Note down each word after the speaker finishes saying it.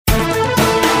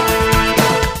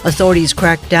Authorities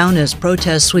crack down as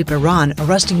protests sweep Iran,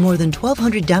 arresting more than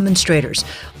 1,200 demonstrators.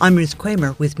 I'm Ruth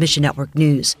Kramer with Mission Network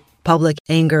News. Public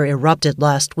anger erupted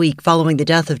last week following the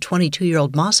death of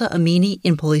 22-year-old Mahsa Amini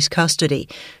in police custody.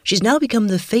 She's now become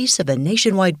the face of a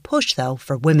nationwide push, though,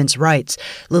 for women's rights.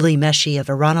 Lily Meshi of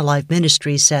Iran Alive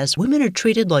Ministries says women are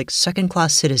treated like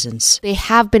second-class citizens. They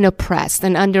have been oppressed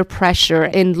and under pressure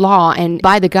in law and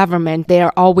by the government. They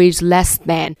are always less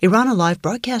than. Iran Alive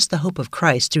broadcasts the hope of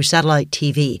Christ through satellite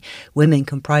TV. Women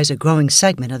comprise a growing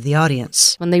segment of the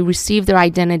audience. When they receive their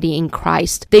identity in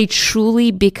Christ, they truly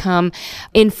become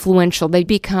influential. They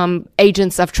become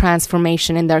agents of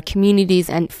transformation in their communities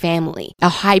and family. A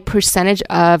high percentage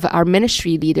of our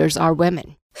ministry leaders are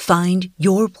women. Find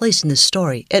your place in the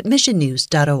story at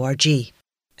missionnews.org.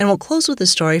 And we'll close with a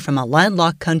story from a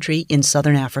landlocked country in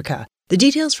southern Africa. The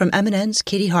details from MNN's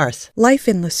Katie Harth. Life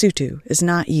in Lesotho is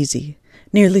not easy.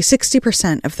 Nearly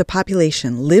 60% of the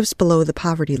population lives below the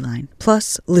poverty line.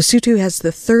 Plus, Lesotho has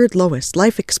the third lowest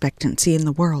life expectancy in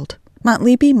the world.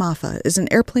 Mantlibi is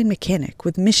an airplane mechanic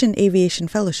with Mission Aviation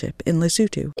Fellowship in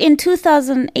Lesotho. In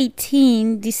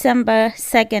 2018, December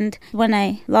 2nd, when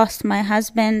I lost my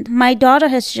husband, my daughter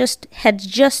had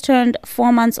just turned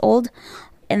 4 months old.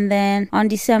 And then on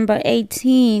December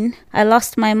 18, I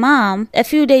lost my mom. A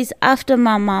few days after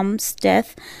my mom's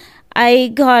death,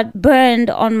 I got burned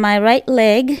on my right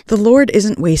leg. The Lord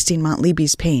isn't wasting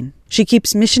Mantlibi's pain. She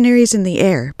keeps missionaries in the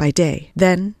air by day.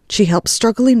 Then she helps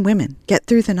struggling women get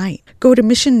through the night. Go to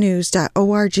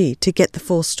missionnews.org to get the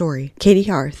full story. Katie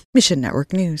Harth, Mission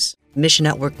Network News. Mission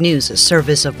Network News, a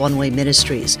service of One Way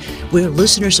Ministries. We're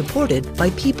listener-supported by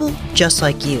people just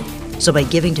like you. So by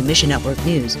giving to Mission Network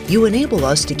News, you enable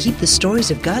us to keep the stories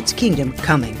of God's kingdom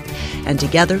coming. And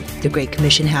together, the Great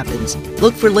Commission happens.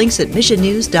 Look for links at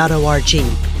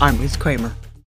missionnews.org. I'm Ruth Kramer.